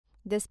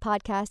This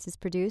podcast is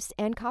produced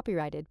and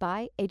copyrighted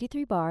by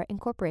 83 Bar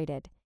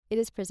Incorporated. It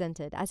is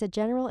presented as a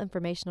general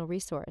informational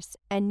resource,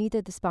 and neither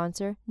the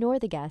sponsor nor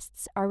the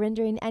guests are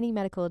rendering any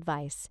medical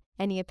advice.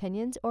 Any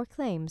opinions or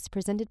claims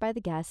presented by the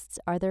guests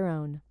are their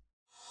own.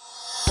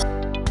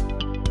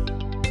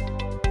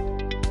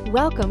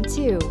 Welcome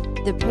to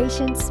The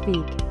Patients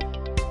Speak.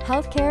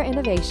 Healthcare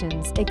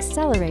innovations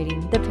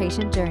accelerating the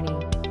patient journey.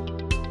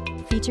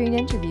 Featuring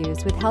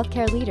interviews with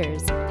healthcare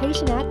leaders,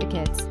 patient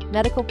advocates,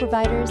 medical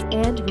providers,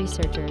 and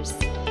researchers.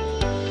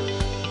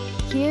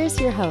 Here's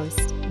your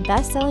host,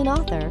 best-selling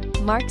author,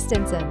 Mark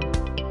Stinson.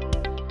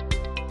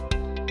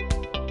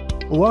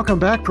 Welcome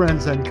back,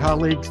 friends and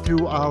colleagues,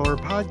 to our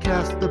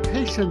podcast, The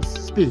Patients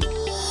Speak,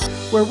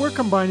 where we're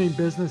combining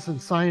business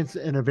and science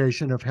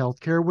innovation of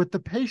healthcare with the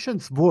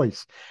patient's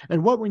voice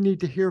and what we need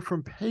to hear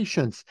from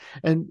patients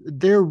and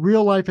their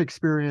real-life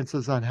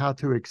experiences on how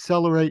to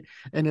accelerate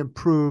and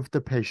improve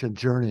the patient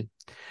journey.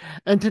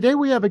 And today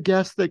we have a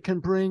guest that can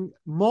bring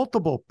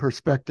multiple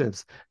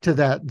perspectives to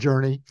that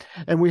journey,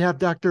 and we have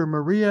Dr.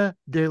 Maria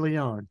De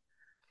Leon.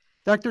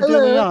 Dr. De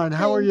Leon,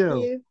 how are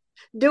you?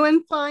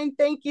 Doing fine.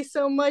 Thank you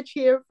so much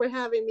here for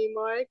having me,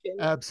 Mark.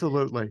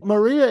 Absolutely.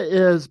 Maria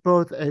is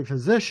both a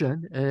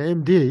physician,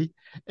 an MD,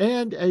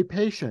 and a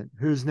patient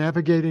who's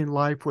navigating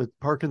life with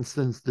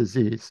Parkinson's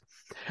disease.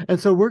 And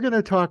so we're going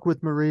to talk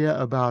with Maria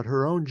about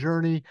her own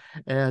journey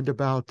and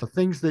about the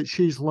things that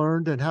she's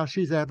learned and how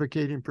she's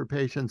advocating for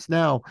patients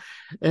now.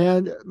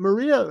 And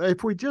Maria,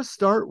 if we just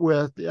start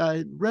with,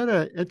 I read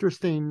an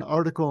interesting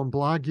article and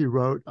blog you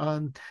wrote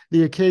on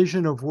the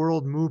occasion of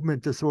World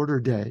Movement Disorder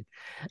Day.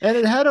 And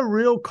it had a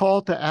real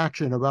call to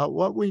action about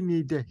what we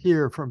need to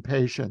hear from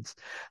patients.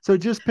 So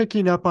just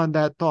picking up on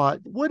that thought,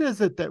 what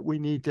is it that we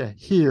need to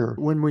hear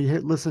when we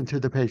listen to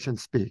the patient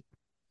speak?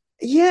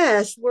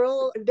 Yes,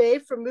 World Day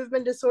for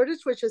Movement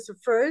Disorders, which is the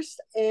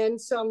first.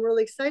 And so I'm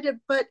really excited.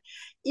 But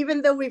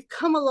even though we've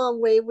come a long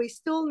way, we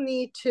still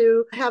need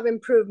to have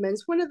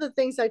improvements. One of the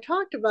things I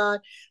talked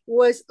about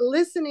was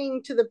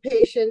listening to the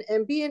patient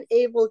and being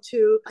able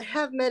to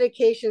have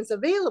medications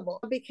available.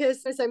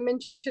 Because as I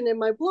mentioned in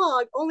my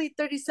blog, only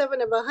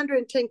 37 of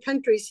 110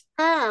 countries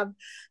have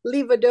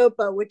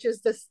levodopa, which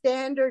is the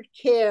standard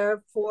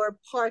care for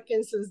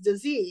Parkinson's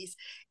disease.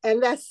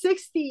 And that's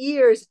 60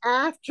 years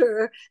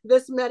after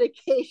this medication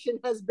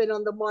has been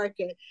on the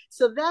market.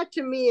 So that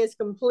to me is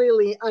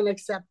completely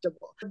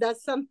unacceptable.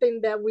 That's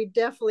something that we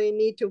definitely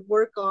need to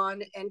work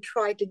on and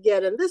try to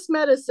get. And this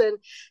medicine,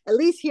 at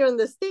least here in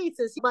the States,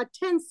 is about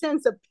 10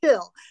 cents a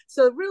pill.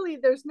 So really,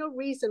 there's no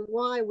reason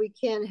why we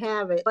can't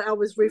have it. I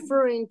was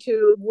referring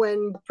to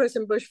when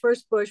President Bush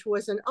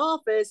was in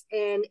office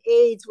and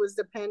AIDS was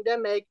the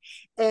pandemic,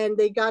 and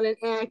they got an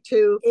act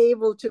to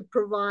able to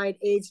provide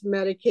AIDS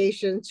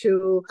medication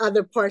to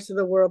other parts of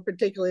the world,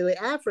 particularly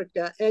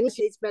Africa. And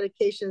AIDS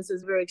medications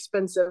is very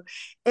expensive.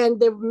 And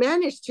they've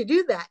managed to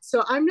do that.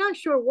 So I'm not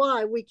sure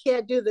why we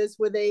can't do this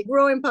with a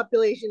growing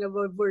population of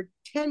over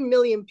 10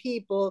 million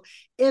people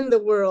in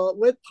the world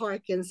with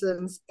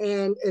Parkinson's,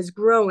 and is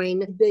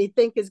growing. They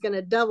think is going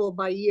to double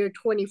by year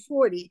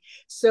 2040.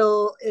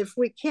 So if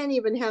we can't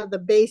even have the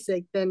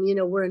basic, then,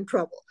 we're in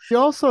trouble. You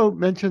also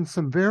mentioned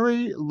some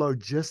very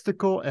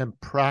logistical and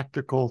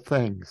practical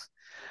things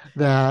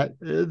that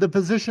the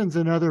physicians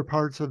and other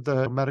parts of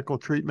the medical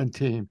treatment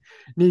team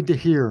need to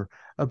hear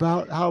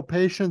about how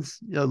patients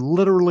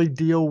literally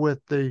deal with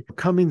the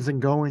comings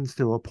and goings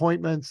to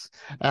appointments,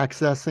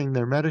 accessing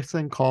their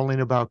medicine,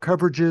 calling about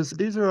coverages.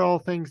 These are all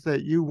things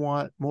that you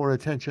want more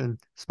attention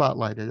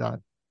spotlighted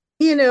on.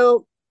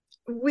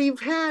 We've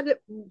had,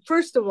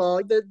 first of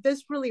all,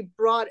 this really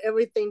brought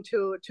everything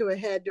to a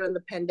head during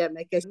the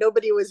pandemic, as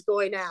nobody was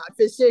going out.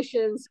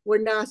 Physicians were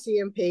not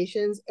seeing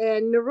patients,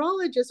 and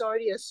neurologists are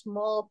already a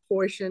small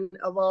portion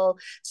of all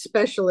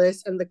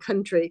specialists in the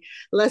country.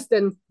 Less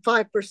than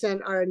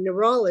 5% are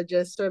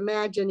neurologists. So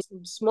imagine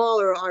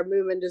smaller are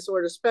movement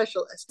disorder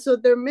specialists. So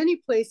there are many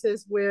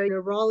places where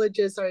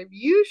neurologists are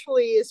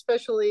usually,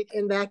 especially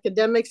in the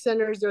academic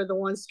centers, they're the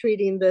ones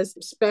treating this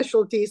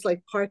specialties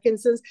like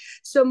Parkinson's.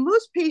 So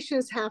most patients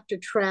have to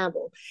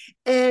travel.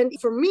 And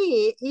for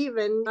me,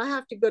 even I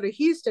have to go to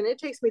Houston. It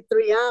takes me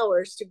 3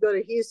 hours to go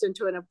to Houston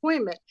to an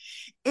appointment.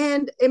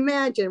 And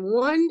imagine,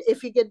 one,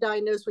 if you get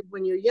diagnosed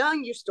when you're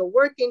young, you're still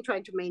working,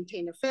 trying to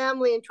maintain a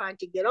family and trying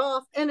to get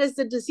off. And as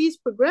the disease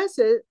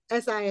progresses,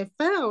 as I have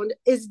found,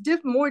 it's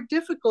more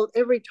difficult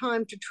every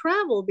time to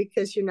travel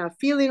because you're not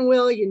feeling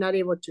well, you're not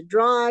able to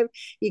drive,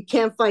 you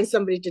can't find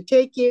somebody to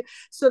take you.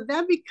 So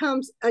that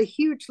becomes a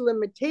huge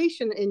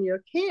limitation in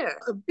your care.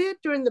 A bit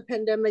during the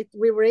pandemic,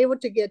 we were able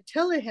to get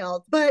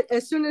telehealth, but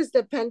as soon as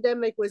the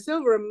pandemic was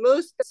over,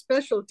 most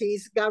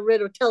specialties got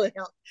rid of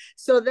telehealth.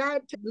 So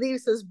that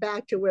leaves us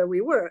back to where we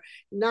were,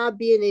 not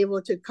being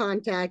able to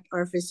contact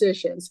our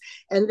physicians.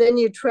 And then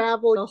you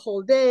travel a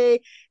whole day,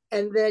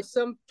 And then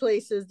some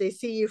places they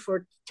see you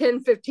for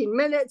 10, 15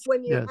 minutes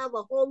when you have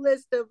a whole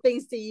list of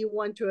things that you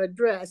want to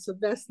address. So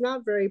that's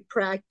not very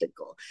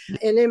practical.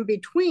 And in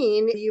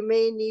between, you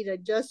may need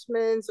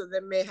adjustments or they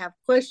may have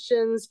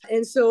questions.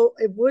 And so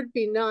it would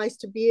be nice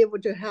to be able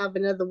to have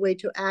another way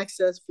to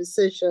access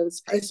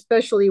physicians,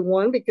 especially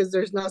one, because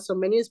there's not so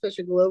many,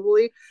 especially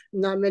globally,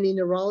 not many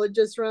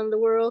neurologists around the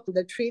world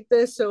that treat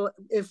this. So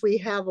if we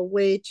have a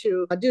way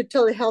to do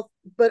telehealth,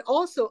 but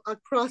also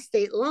across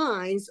state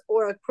lines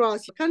or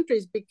across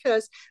countries,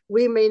 because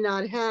we may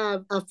not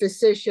have a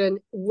physician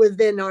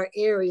within our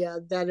area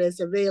that is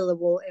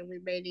available, and we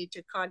may need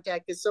to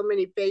contact, because so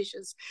many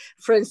patients,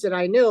 friends that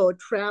I know,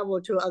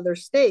 travel to other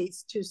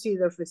states to see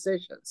their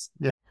physicians.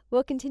 Yeah.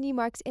 We'll continue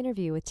Mark's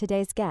interview with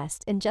today's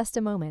guest in just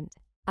a moment.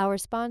 Our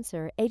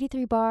sponsor,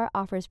 83Bar,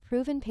 offers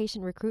proven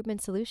patient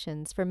recruitment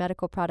solutions for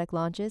medical product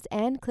launches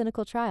and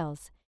clinical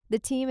trials. The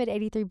team at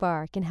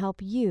 83Bar can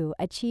help you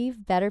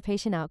achieve better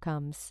patient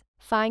outcomes.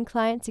 Find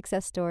client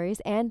success stories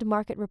and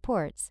market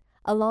reports,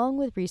 along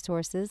with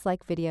resources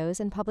like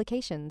videos and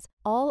publications,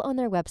 all on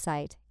their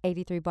website,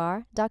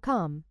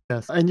 83bar.com.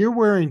 Yes, and you're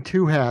wearing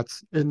two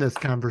hats in this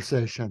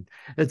conversation.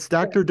 It's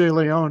Dr. De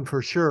Leon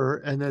for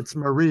sure, and it's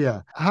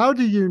Maria. How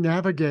do you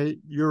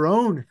navigate your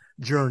own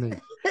journey,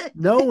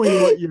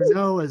 knowing what you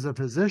know as a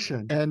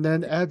physician and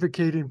then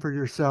advocating for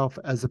yourself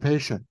as a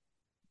patient?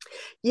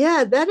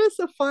 Yeah, that is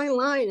a fine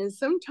line. And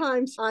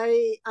sometimes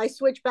I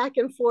switch back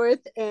and forth.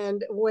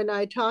 And when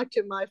I talk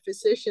to my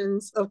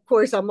physicians, of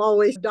course, I'm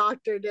always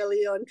Dr. De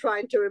Leon,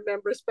 trying to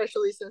remember,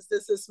 especially since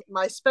this is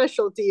my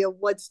specialty of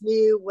what's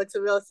new, what's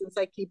available, since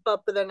I keep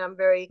up with it, and I'm a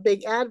very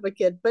big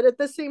advocate. But at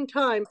the same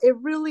time, it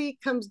really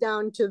comes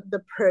down to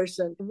the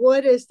person.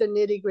 What is the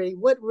nitty gritty?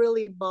 What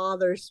really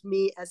bothers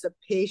me as a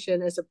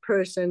patient, as a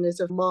person,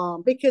 as a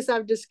mom? Because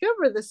I've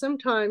discovered that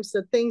sometimes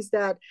the things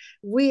that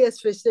we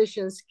as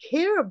physicians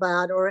care about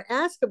or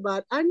ask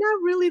about are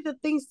not really the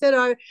things that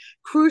are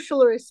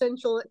crucial or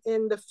essential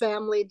in the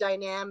family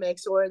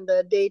dynamics or in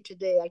the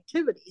day-to-day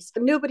activities.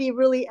 Nobody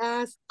really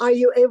asks, are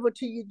you able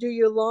to do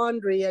your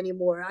laundry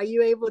anymore? Are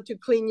you able to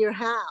clean your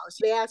house?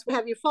 They ask,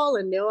 have you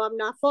fallen? No, I'm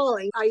not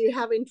falling. Are you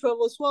having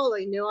trouble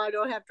swallowing? No, I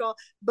don't have trouble.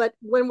 But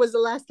when was the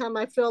last time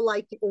I felt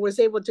like I was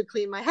able to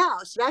clean my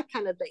house? That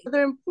kind of thing.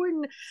 They're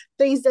important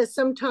things that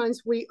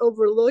sometimes we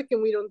overlook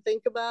and we don't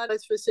think about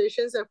as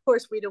physicians. Of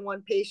course, we don't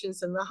want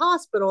patients in the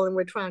hospital, and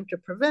we're trying to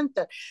prevent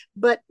that.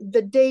 But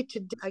the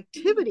day-to-day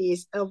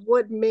activities of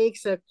what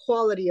makes a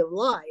quality of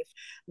life,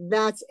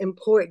 that's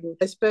important,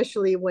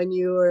 especially when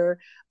you're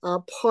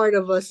part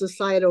of a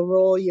societal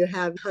role. You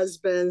have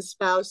husbands,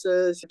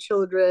 spouses,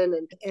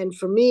 children. And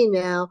for me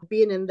now,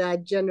 being in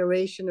that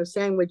generation of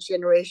sandwich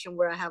generation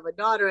where I have a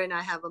daughter and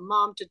I have a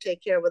mom to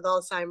take care of with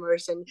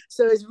Alzheimer's. And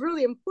so it's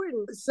really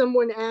important.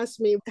 Someone asked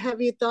me,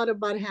 have you thought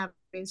about having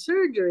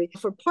surgery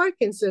for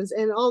Parkinson's?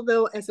 And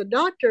although as a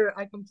doctor,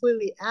 I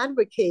completely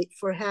advocate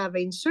for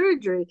having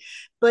surgery,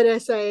 but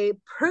as a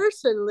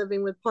person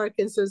living with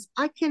Parkinson's,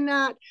 I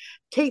cannot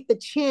take the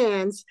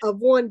chance of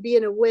one,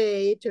 being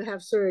away to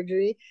have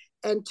surgery,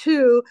 and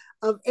two,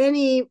 of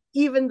any,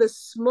 even the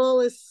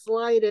smallest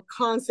slight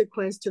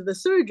consequence to the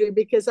surgery,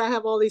 because I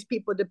have all these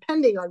people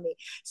depending on me.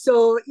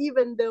 So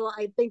even though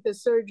I think the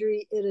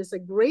surgery, it is a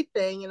great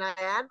thing and I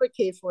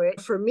advocate for it,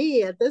 for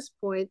me at this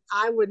point,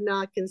 I would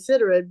not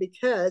consider it,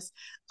 because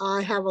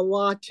I have a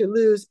lot to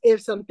lose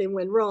if something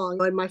went wrong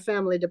and my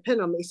family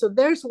depend on me. So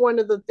there's one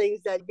of the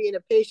things that being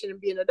a patient and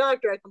being a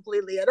doctor are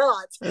completely at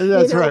odds.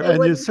 That's right.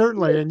 And you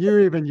certainly, and you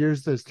even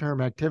use this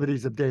term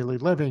activities of daily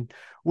living,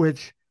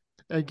 which,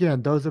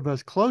 again, those of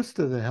us close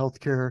to the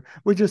healthcare,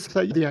 we just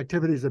say the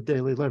activities of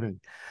daily living.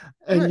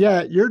 And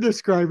yet you're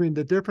describing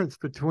the difference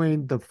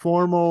between the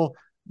formal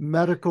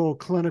medical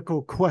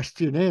clinical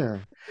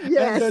questionnaire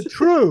and the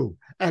true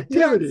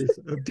activities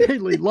of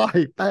daily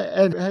life.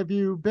 And have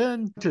you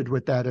been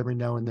with that every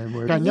now and then?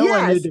 Where I know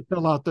I need to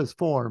fill out this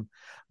form,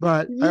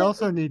 but I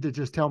also need to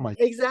just tell my.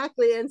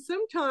 Exactly. And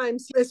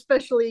sometimes,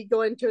 especially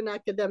going to an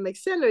academic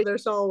center,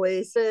 there's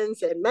always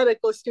students and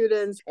medical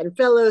students and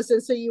fellows.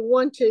 And so you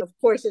want to, of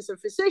course, as a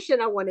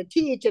physician, I want to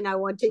teach and I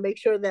want to make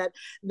sure that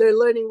they're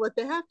learning what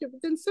they have to.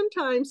 But then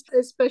sometimes,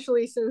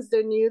 especially since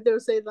they're new,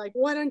 they'll say like,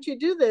 why don't you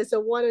do this?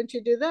 Or why don't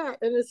you do that?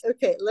 And it's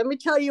okay, let me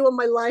tell you what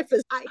my life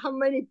is. How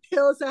many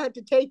pills I had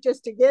to take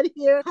just to get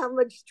here, how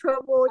much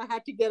trouble I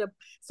had to get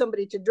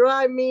somebody to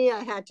drive me.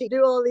 I had to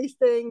do all these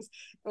things.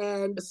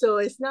 And so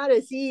it's not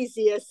as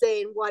easy as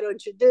saying, why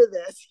don't you do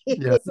this?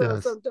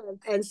 Sometimes,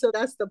 and so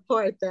that's the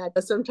part that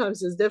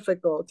sometimes is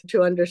difficult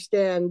to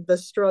understand the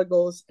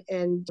struggles,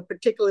 and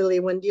particularly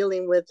when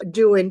dealing with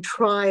doing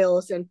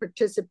trials and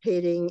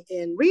participating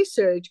in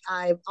research.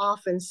 I've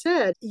often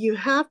said you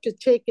have to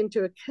take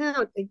into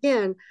account,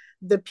 again,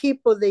 the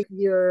people that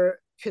you're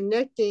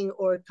connecting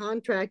or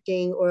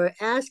contracting or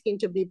asking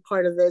to be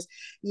part of this,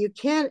 you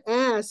can't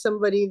ask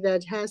somebody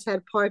that has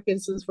had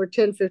Parkinson's for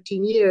 10,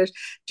 15 years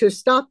to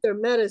stop their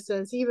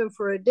medicines even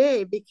for a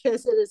day,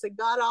 because it is a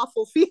god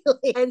awful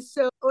feeling. And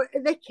so, or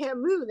they can't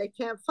move, they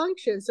can't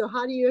function. So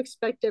how do you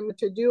expect them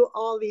to do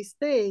all these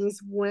things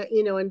when,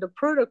 in the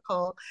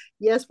protocol?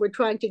 Yes, we're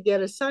trying to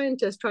get a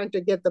scientist, trying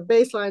to get the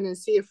baseline and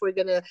see if we're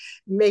going to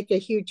make a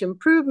huge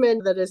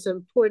improvement that is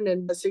important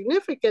and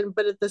significant.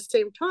 But at the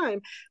same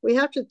time, we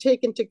have to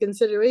take into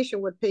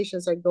consideration what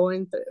patients are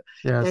going through.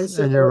 Yes, And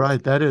so, and you're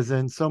right. That is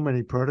in so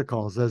many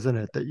protocols, isn't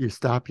it? That you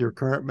stop your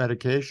current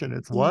medication.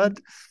 It's what?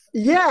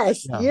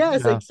 yes, Yeah,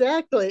 yes, yeah.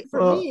 exactly. For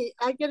Well, me,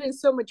 I get in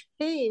so much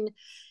pain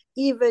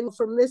even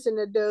for missing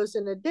a dose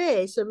in a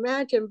day. So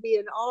imagine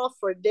being off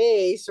for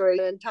days or an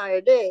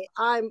entire day.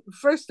 I'm,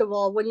 first of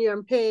all, when you're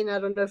in pain, I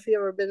don't know if you've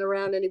ever been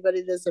around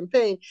anybody that's in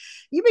pain,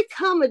 you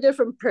become a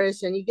different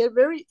person. You get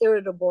very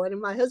irritable.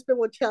 And my husband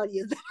will tell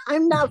you that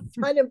I'm not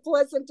finding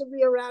pleasant to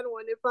be around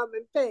one if I'm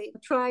in pain.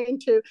 Trying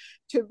to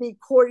be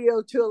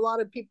cordial to a lot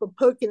of people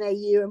poking at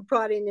you and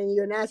prodding at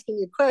you and asking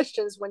you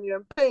questions when you're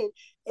in pain,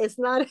 it's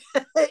not,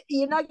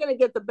 you're not going to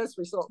get the best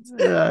results.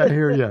 yeah, I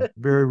hear you.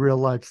 Very real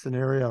life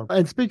scenario.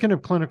 And speaking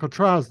of clinical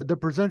trials, the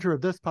presenter of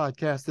this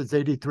podcast is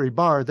 83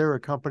 Bar. They're a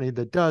company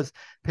that does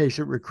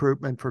patient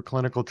recruitment for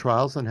clinical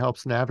trials and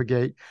helps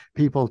navigate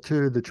people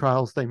to the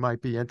trials they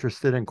might be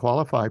interested and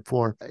qualified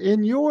for.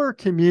 In your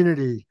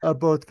community of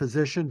both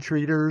physician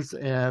treaters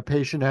and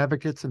patient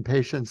advocates and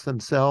patients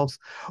themselves,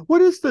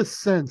 what is the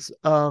sense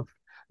of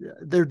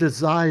their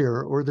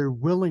desire or their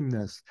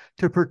willingness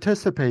to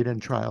participate in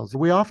trials?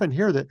 We often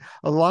hear that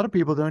a lot of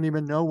people don't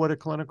even know what a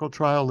clinical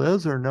trial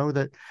is or know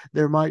that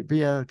there might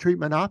be a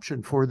treatment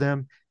option for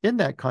them in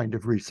that kind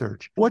of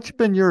research. What's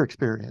been your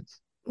experience?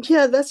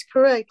 Yeah, that's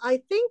correct.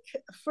 I think,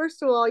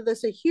 first of all,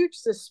 there's a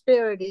huge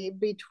disparity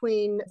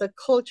between the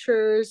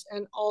cultures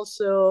and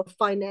also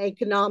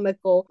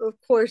economical. Of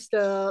course,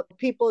 the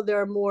people that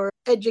are more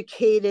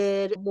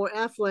educated, more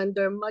affluent,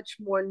 they're much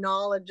more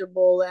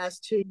knowledgeable as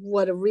to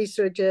what a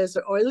research is,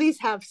 or at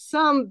least have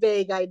some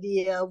vague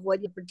idea of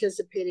what you're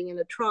participating in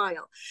a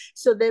trial.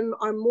 So they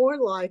are more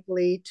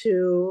likely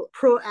to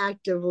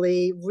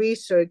proactively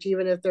research,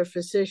 even if their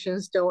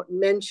physicians don't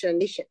mention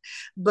it.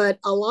 But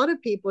a lot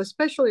of people,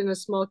 especially in a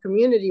small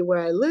community where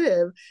I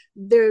live,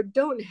 they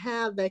don't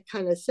have that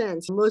kind of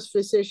sense. Most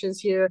physicians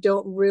here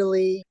don't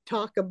really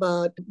talk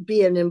about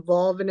being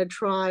involved in a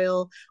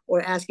trial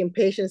or asking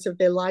patients if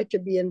they like to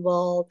be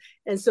involved.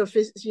 And so,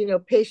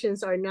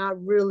 patients are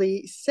not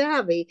really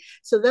savvy.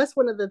 So that's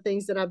one of the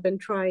things that I've been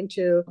trying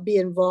to be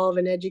involved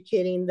in,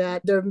 educating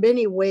that there are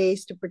many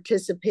ways to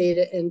participate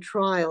in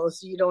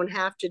trials. You don't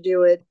have to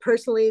do it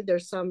personally.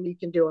 There's some you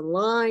can do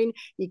online,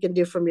 you can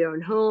do from your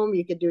own home,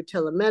 you can do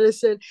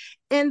telemedicine.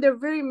 And there are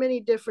very many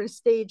different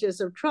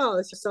stages of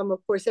trials. Some, of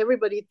course,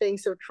 everybody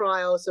thinks of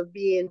trials of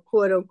being,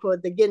 quote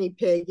unquote, the guinea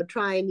pig,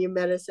 trying new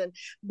medicine.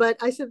 But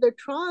I said there are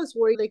trials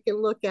where they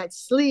can look at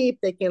sleep,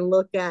 they can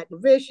look at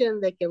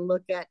vision, they can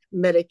look at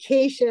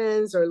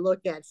medications or look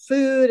at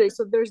food. And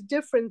so there's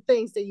different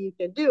things that you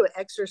can do,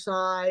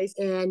 exercise,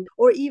 and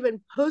or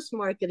even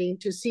post-marketing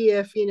to see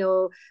if,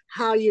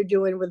 how you're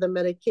doing with the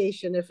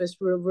medication, if it's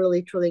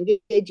really, truly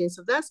engaging.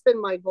 So that's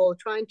been my goal,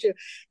 trying to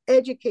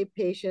educate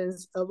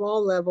patients of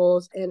all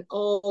levels and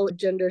all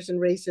genders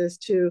and races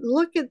to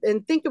look at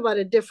and think about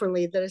it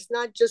differently, that it's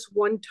not just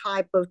one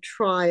type of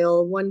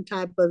trial,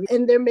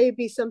 and there may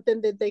be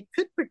something that they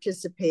could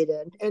participate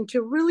in, and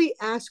to really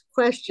ask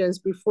questions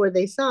before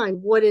they sign.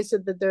 What is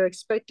it that they're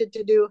expected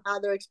to do, how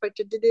they're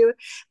expected to do it,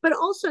 but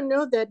also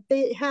know that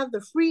they have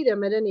the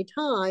freedom at any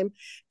time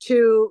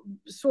to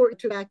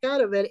back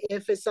out of it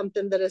if it's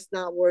something that is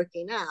not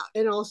working out,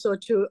 and also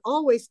to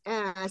always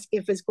ask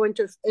if it's going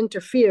to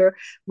interfere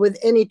with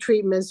any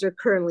treatments they're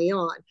currently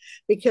on.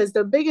 Because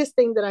the biggest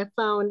thing that I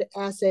found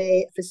as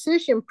a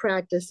physician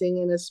practicing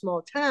in a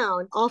small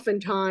town,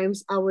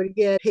 oftentimes I would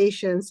get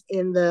patients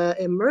in the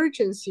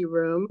emergency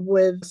room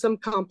with some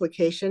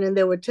complication, and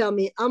they would tell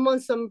me, I'm on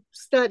some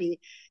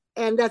study.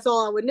 And that's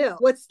all I would know.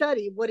 What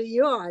study? What are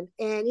you on?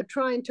 And you're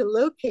trying to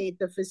locate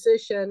the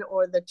physician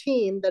or the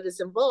team that is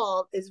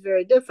involved is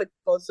very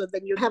difficult. So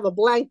then you have a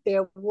blank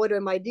there. What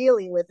am I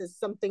dealing with? Is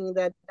something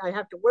that I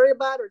have to worry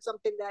about or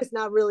something that is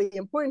not really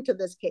important to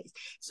this case?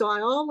 So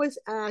I always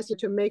ask you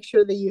to make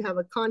sure that you have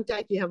a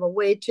contact, you have a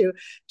way to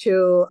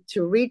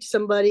reach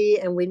somebody,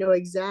 and we know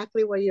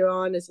exactly what you're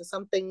on. Is it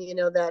something,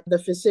 that the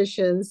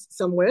physicians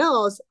somewhere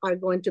else are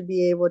going to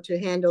be able to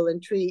handle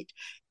and treat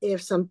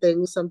if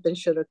something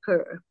should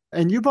occur.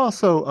 And you've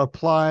also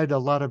applied a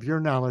lot of your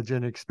knowledge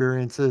and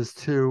experiences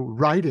to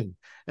writing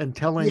and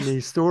telling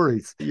these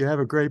stories. You have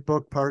a great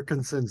book,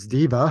 Parkinson's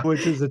Diva,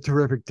 which is a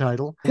terrific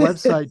title.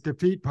 Website,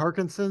 Defeat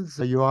Parkinson's.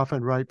 You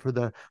often write for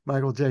the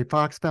Michael J.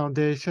 Fox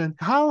Foundation.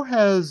 How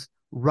has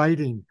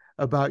writing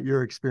about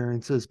your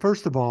experiences,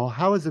 first of all,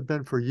 how has it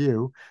been for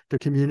you to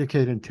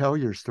communicate and tell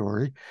your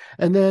story?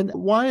 And then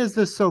why is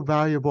this so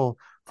valuable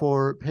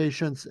for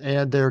patients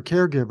and their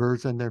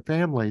caregivers and their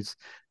families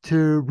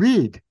to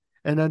read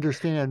and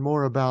understand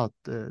more about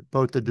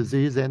both the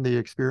disease and the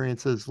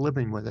experiences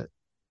living with it.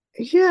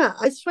 Yeah,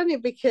 it's funny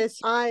because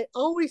I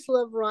always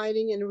love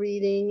writing and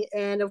reading.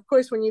 And of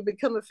course, when you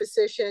become a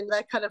physician,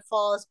 that kind of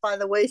falls by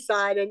the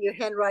wayside and your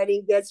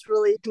handwriting gets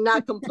really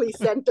not complete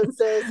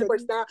sentences. Of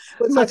course, now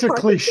with my Such a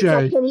Parkinson's,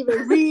 I cliche. can't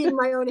even read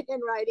my own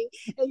handwriting.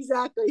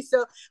 Exactly.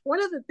 So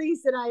one of the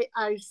things that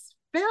I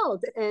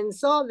felt and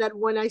saw that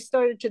when I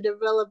started to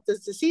develop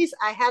this disease,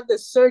 I had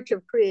this search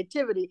of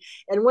creativity.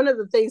 And one of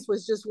the things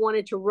was just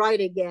wanted to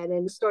write again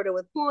and started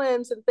with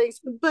poems and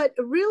things. But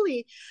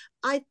really,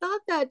 I thought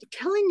that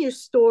telling your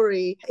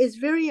story is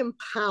very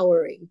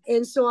empowering.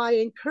 And so I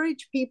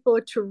encourage people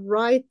to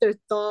write their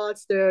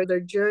thoughts, their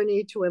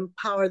journey, to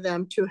empower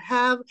them to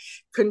have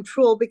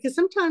control. Because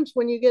sometimes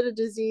when you get a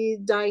disease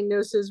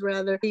diagnosis,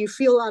 rather, you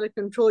feel out of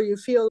control. You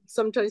feel,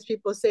 sometimes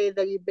people say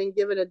that you've been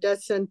given a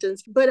death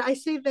sentence. But I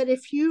say that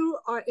if you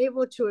are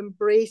able to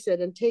embrace it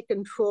and take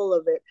control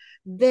of it,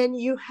 then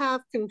you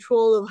have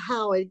control of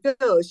how it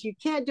goes. You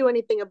can't do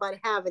anything about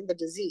having the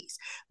disease,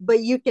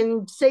 but you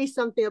can say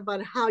something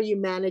about how you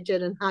manage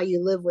it and how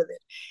you live with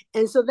it.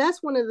 And so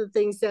that's one of the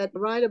things that I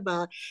write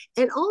about.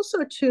 And also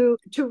to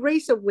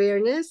raise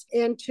awareness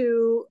and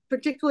to,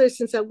 particularly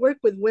since I work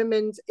with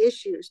women's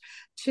issues,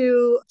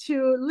 to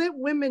let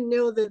women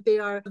know that they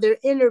are their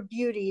inner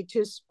beauty,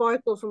 to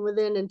sparkle from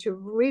within, and to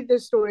read their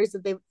stories,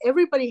 that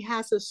everybody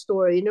has a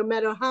story, no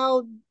matter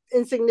how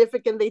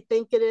insignificant they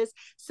think it is.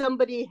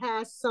 Somebody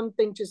has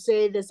something to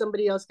say that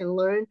somebody else can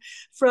learn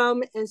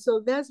from. And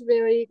so that's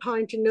very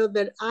hard to know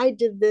that I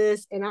did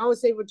this and I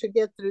was able to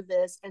get through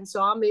this. And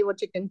so I'm able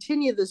to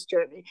continue this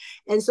journey.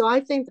 And so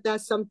I think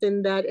that's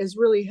something that has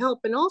really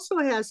helped and also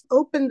has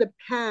opened the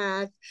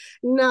path,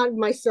 not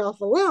myself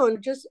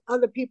alone, just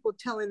other people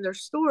telling their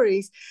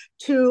stories,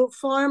 to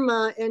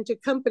pharma and to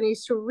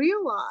companies to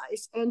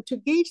realize and to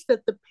gauge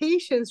that the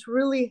patients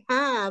really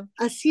have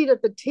a seat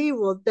at the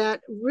table,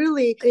 that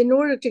really, in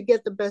order to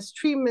get the best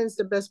treatments,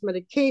 the best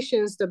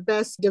medications, the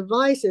best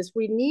devices,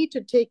 we need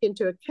to take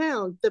into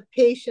account the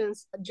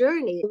patient's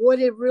journey, what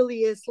it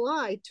really is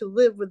like to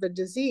live with a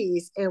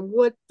disease, and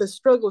what the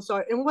struggles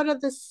are, and what are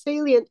the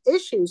salient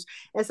issues.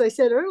 As I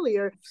said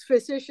earlier,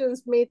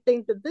 physicians may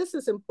think that this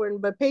is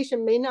important, but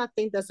patient may not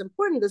think that's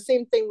important. The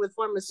same thing with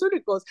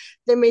pharmaceuticals.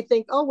 They may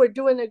think, oh, we're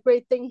doing a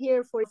great thing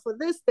here for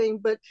this thing,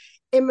 but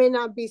it may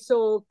not be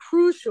so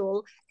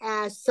crucial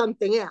as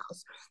something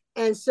else.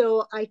 And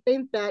so I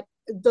think that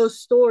those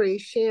stories,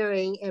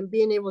 sharing and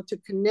being able to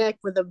connect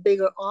with a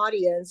bigger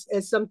audience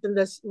is something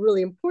that's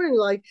really important.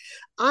 Like,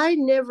 I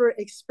never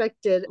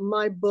expected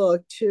my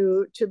book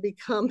to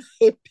become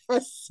a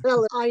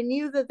bestseller. I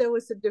knew that there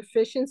was a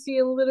deficiency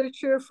in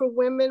literature for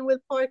women with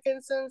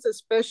Parkinson's,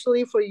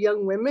 especially for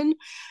young women.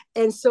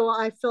 And so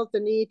I felt the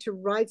need to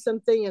write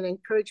something and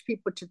encourage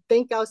people to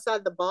think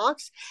outside the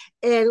box.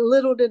 And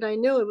little did I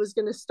know it was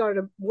going to start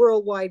a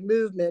worldwide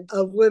movement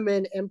of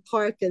women and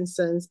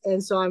Parkinson's.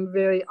 And so I'm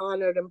very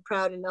honored and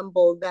proud and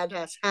humbled that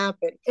has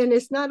happened. And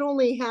it's not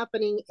only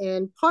happening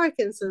in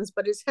Parkinson's,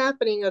 but it's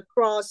happening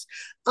across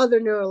other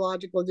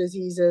neurological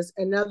diseases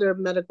and other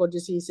medical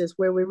diseases,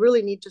 where we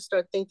really need to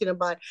start thinking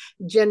about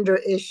gender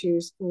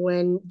issues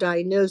when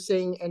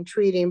diagnosing and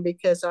treating,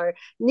 because our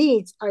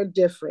needs are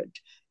different.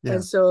 Yeah.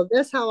 And so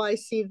that's how I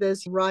see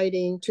this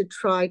writing, to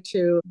try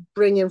to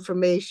bring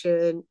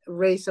information,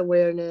 raise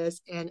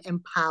awareness, and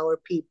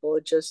empower people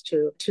just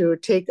to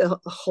take a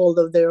hold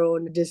of their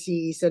own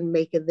disease and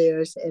make it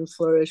theirs and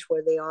flourish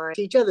where they are.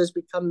 Each other's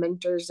become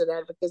mentors and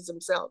advocates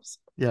themselves.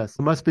 Yes,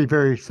 it must be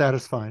very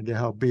satisfying to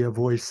help be a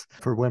voice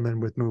for women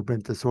with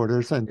movement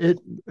disorders. And it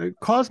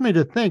caused me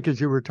to think, as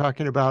you were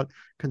talking about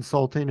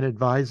consulting and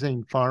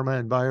advising pharma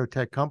and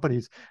biotech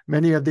companies,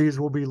 many of these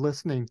will be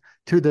listening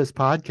to this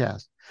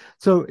podcast.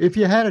 So if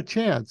you had a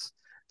chance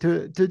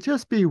to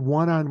just be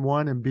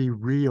one-on-one and be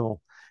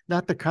real,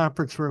 not the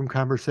conference room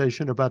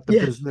conversation about the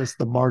business,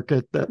 the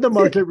market, the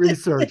market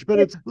research, but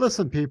it's,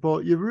 listen,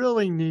 people, you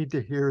really need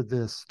to hear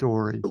this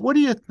story. What do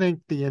you think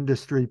the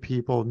industry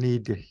people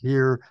need to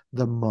hear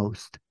the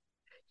most?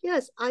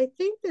 Yes, I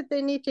think that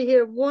they need to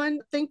hear,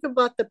 one, think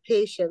about the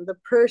patient, the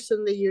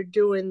person that you're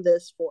doing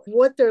this for,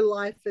 what their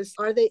life is.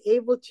 Are they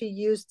able to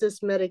use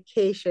this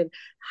medication?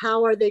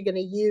 How are they going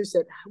to use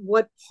it?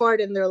 What part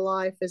in their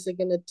life is it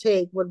going to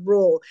take? What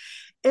role?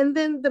 And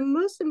then the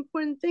most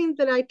important thing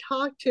that I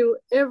talk to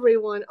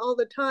everyone all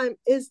the time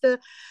is the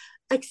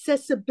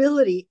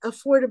accessibility,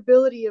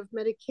 affordability of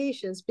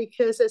medications.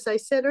 Because as I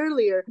said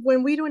earlier,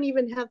 when we don't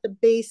even have the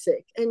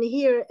basic, and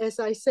here, as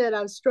I said,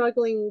 I'm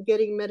struggling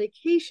getting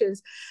medications.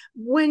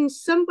 When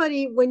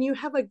you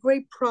have a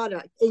great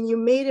product and you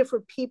made it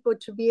for people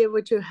to be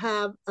able to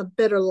have a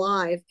better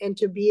life and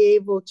to be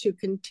able to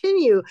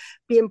continue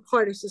being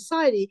part of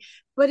society,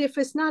 but if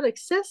it's not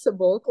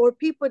accessible, or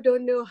people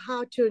don't know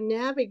how to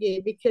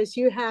navigate, because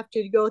you have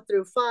to go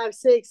through 5,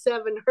 6,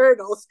 7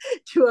 hurdles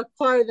to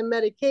acquire the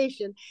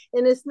medication,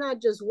 and it's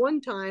not just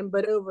one time,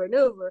 but over and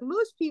over,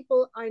 most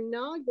people are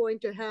not going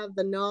to have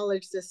the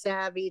knowledge, the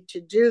savvy to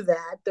do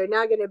that. They're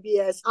not going to be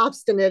as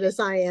obstinate as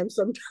I am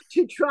sometimes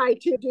to try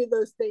to do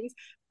those things.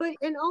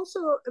 And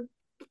also,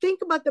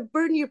 think about the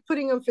burden you're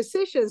putting on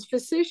physicians.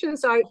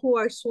 Physicians are who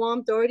are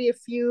swamped, already a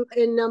few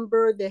in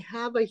number. They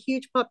have a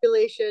huge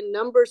population,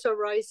 numbers are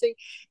rising.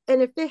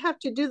 And if they have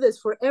to do this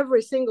for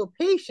every single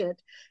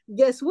patient,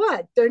 guess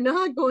what? They're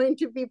not going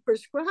to be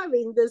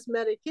prescribing this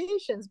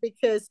medications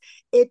because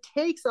it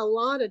takes a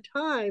lot of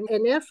time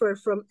and effort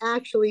from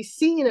actually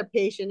seeing a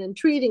patient and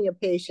treating a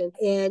patient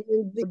and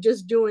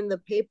just doing the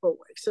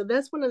paperwork. So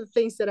that's one of the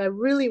things that I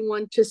really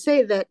want to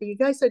say, that you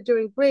guys are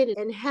doing great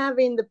and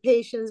having the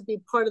patients be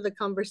part of the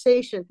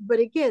conversation. But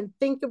again,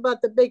 think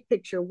about the big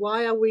picture.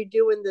 Why are we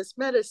doing this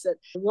medicine?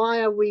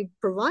 Why are we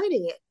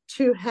providing it?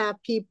 To have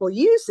people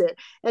use it.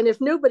 And if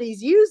nobody's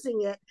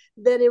using it,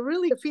 then it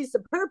really defeats the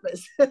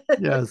purpose.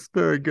 Yes,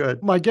 very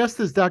good. My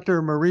guest is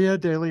Dr. Maria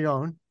De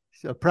Leon.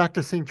 She's a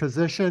practicing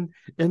physician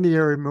in the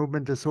area of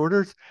movement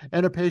disorders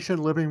and a patient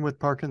living with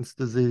Parkinson's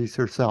disease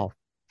herself.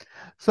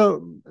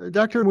 So,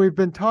 Doctor, we've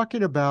been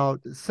talking about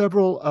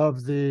several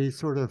of the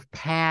sort of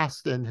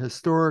past and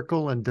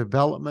historical and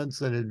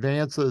developments and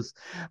advances,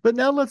 but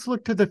now let's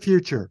look to the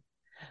future.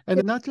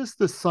 And not just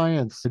the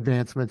science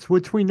advancements,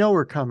 which we know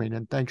are coming,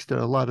 and thanks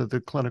to a lot of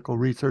the clinical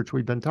research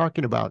we've been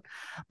talking about,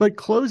 but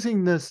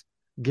closing this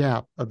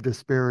gap of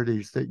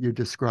disparities that you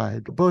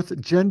described, both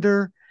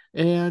gender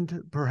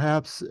and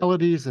perhaps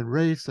abilities and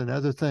race and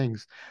other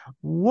things.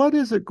 What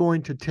is it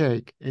going to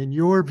take, in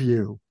your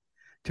view,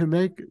 to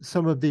make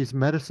some of these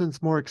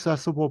medicines more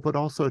accessible, but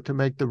also to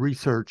make the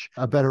research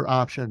a better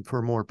option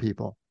for more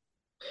people?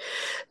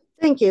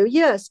 Thank you.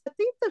 Yes, I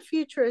think the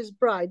future is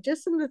bright.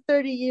 Just in the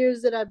 30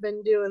 years that I've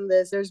been doing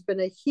this, there's been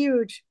a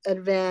huge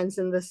advance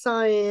in the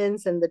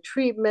science and the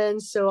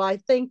treatments. So I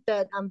think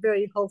that I'm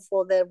very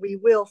hopeful that we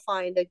will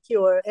find a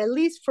cure, at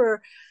least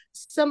for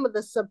some of the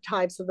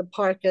subtypes of the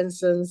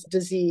Parkinson's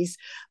disease,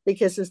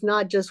 because it's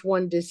not just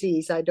one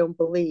disease, I don't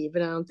believe.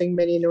 And I don't think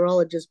many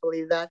neurologists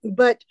believe that.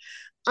 But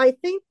I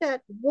think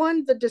that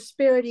one, the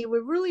disparity,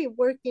 we're really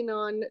working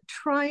on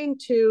trying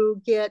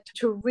to get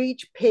to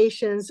reach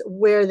patients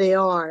where they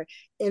are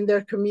in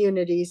their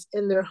communities,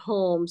 in their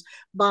homes,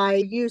 by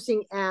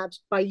using apps,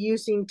 by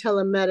using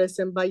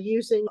telemedicine, by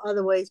using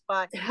other ways,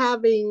 by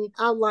having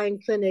outline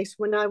clinics.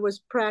 When I was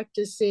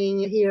practicing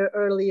here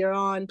earlier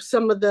on,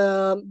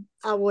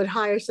 I would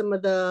hire some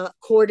of the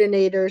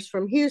coordinators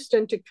from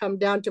Houston to come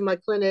down to my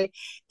clinic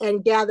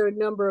and gather a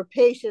number of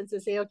patients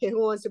and say, okay,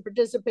 who wants to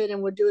participate?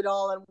 And we'll do it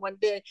all in one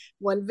day,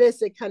 one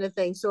visit kind of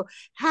thing. So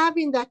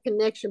having that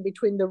connection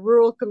between the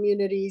rural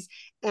communities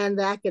and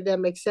the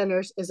academic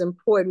centers is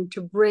important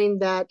to bring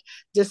that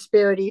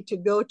disparity, to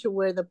go to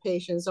where the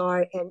patients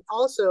are, and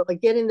also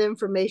getting the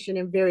information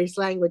in various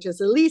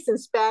languages, at least in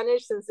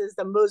Spanish, since it's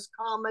the most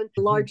common,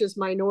 largest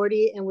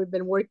minority. And we've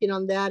been working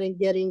on that and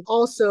getting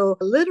also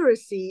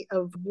literacy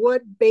of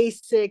what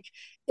basic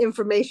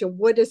information,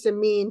 what does it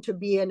mean to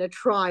be in a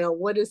trial,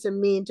 what does it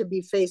mean to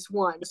be phase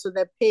one, so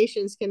that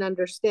patients can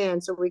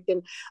understand. So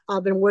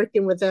I've been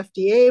working with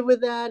FDA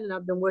with that, and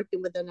I've been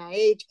working with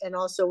NIH and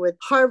also with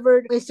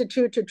Harvard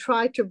Institute to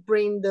try to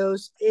bring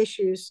those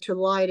issues to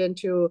light and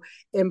to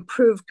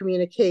improve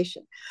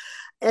communication.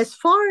 As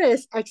far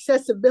as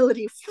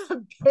accessibility, it's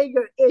a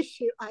bigger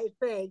issue, I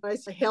think.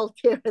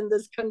 Healthcare in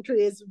this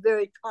country is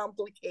very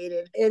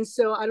complicated. And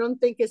so I don't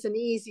think it's an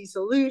easy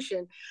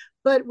solution.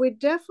 But we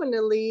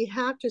definitely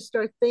have to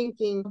start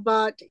thinking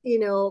about,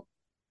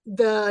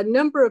 the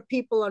number of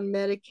people on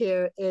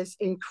Medicare is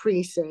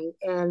increasing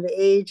and the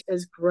age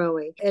is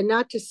growing. And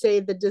not to say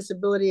the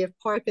disability of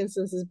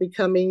Parkinson's is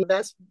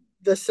that's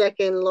the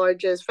second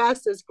largest,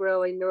 fastest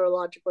growing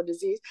neurological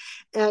disease,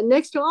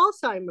 next to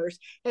Alzheimer's.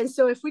 And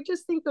so if we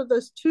just think of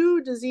those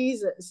two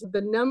diseases,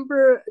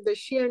 the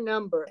sheer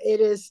number,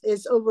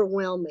 is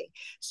overwhelming.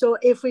 So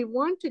if we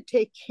want to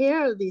take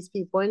care of these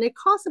people, and it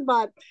costs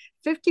about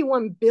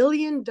 $51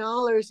 billion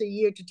a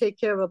year to take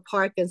care of a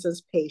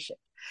Parkinson's patient.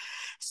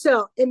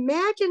 So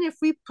imagine if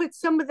we put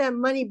some of that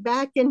money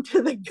back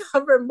into the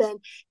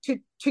government to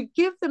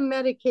give the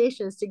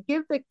medications, to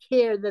give the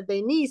care that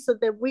they need, so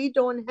that we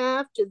don't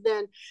have to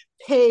then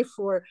pay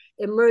for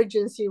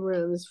emergency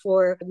rooms,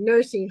 for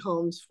nursing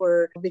homes,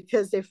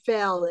 because they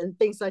fell and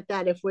things like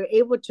that. If we're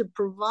able to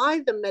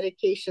provide the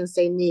medications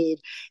they need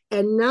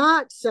and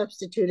not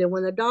substitute it,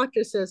 when the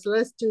doctor says,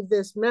 let's do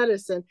this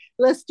medicine,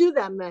 let's do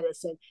that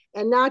medicine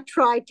and not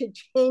try to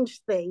change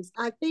things,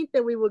 I think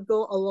that we would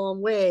go a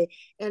long way.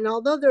 And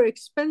although they're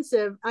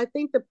expensive, I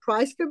think the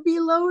price could be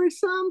lower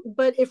some,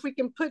 but if we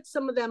can put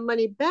some of that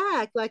money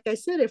back, like I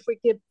said, if we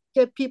could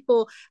get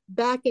people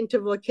back into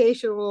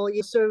vocational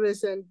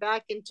service and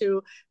back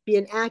into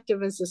being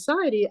active in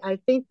society, I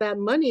think that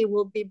money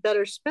will be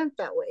better spent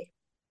that way.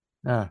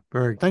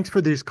 Thanks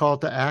for these call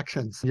to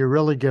actions. You're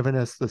really giving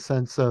us the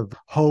sense of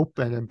hope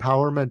and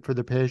empowerment for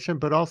the patient,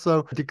 but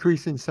also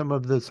decreasing some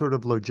of the sort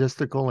of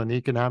logistical and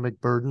economic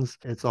burdens.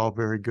 It's all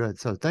very good.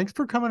 So thanks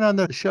for coming on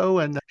the show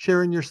and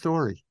sharing your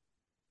story.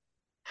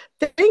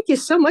 Thank you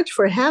so much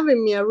for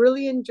having me. I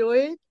really enjoy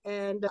it,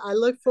 and I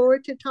look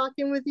forward to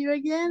talking with you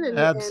again. And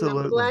I'm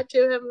Absolutely. glad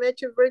to have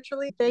met you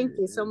virtually. Thank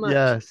you so much.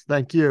 Yes,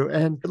 thank you.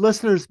 And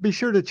listeners, be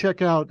sure to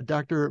check out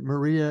Dr.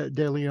 Maria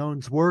De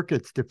Leon's work.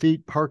 It's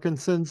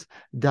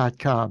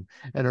defeatparkinsons.com,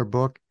 and her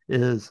book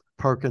is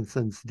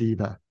Parkinson's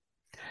Diva.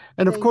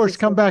 And of Thank you course,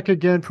 come so back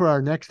again for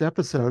our next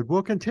episode.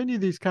 We'll continue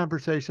these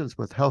conversations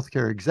with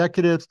healthcare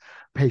executives,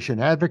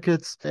 patient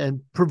advocates, and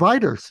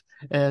providers,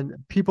 and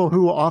people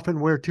who often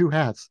wear two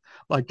hats,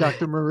 like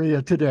Dr.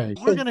 Maria today.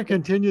 We're going to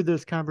continue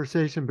this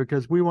conversation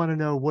because we want to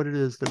know what it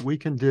is that we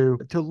can do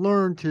to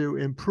learn to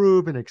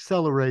improve and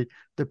accelerate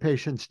the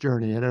patient's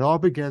journey. And it all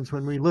begins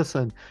when we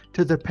listen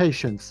to the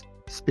patients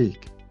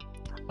speak.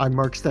 I'm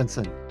Mark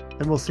Stenson,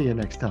 and we'll see you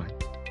next time.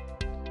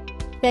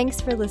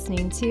 Thanks for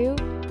listening to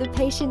The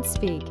Patient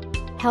Speak,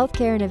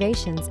 Healthcare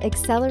Innovations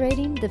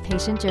Accelerating the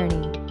Patient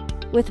Journey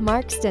with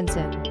Mark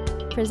Stinson,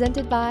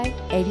 presented by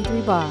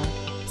 83Bar,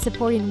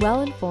 supporting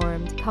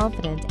well-informed,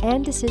 confident,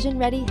 and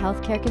decision-ready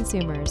healthcare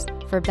consumers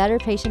for better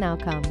patient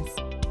outcomes.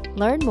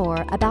 Learn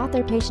more about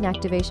their patient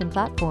activation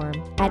platform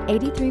at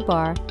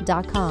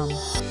 83bar.com.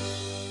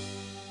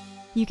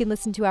 You can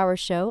listen to our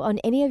show on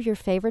any of your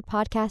favorite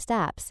podcast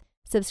apps.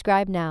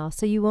 Subscribe now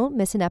so you won't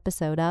miss an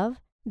episode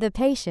of The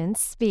Patients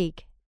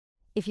Speak.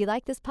 If you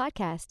like this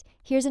podcast,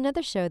 here's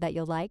another show that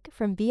you'll like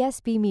from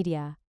BSB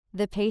Media,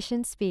 The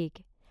Patient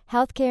Speak,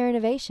 Healthcare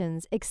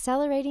Innovations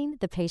Accelerating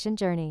the Patient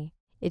Journey.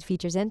 It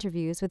features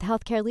interviews with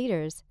healthcare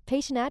leaders,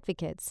 patient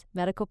advocates,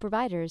 medical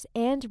providers,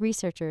 and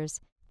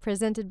researchers.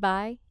 Presented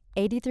by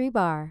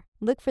 83Bar.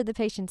 Look for The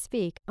Patient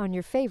Speak on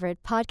your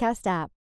favorite podcast app.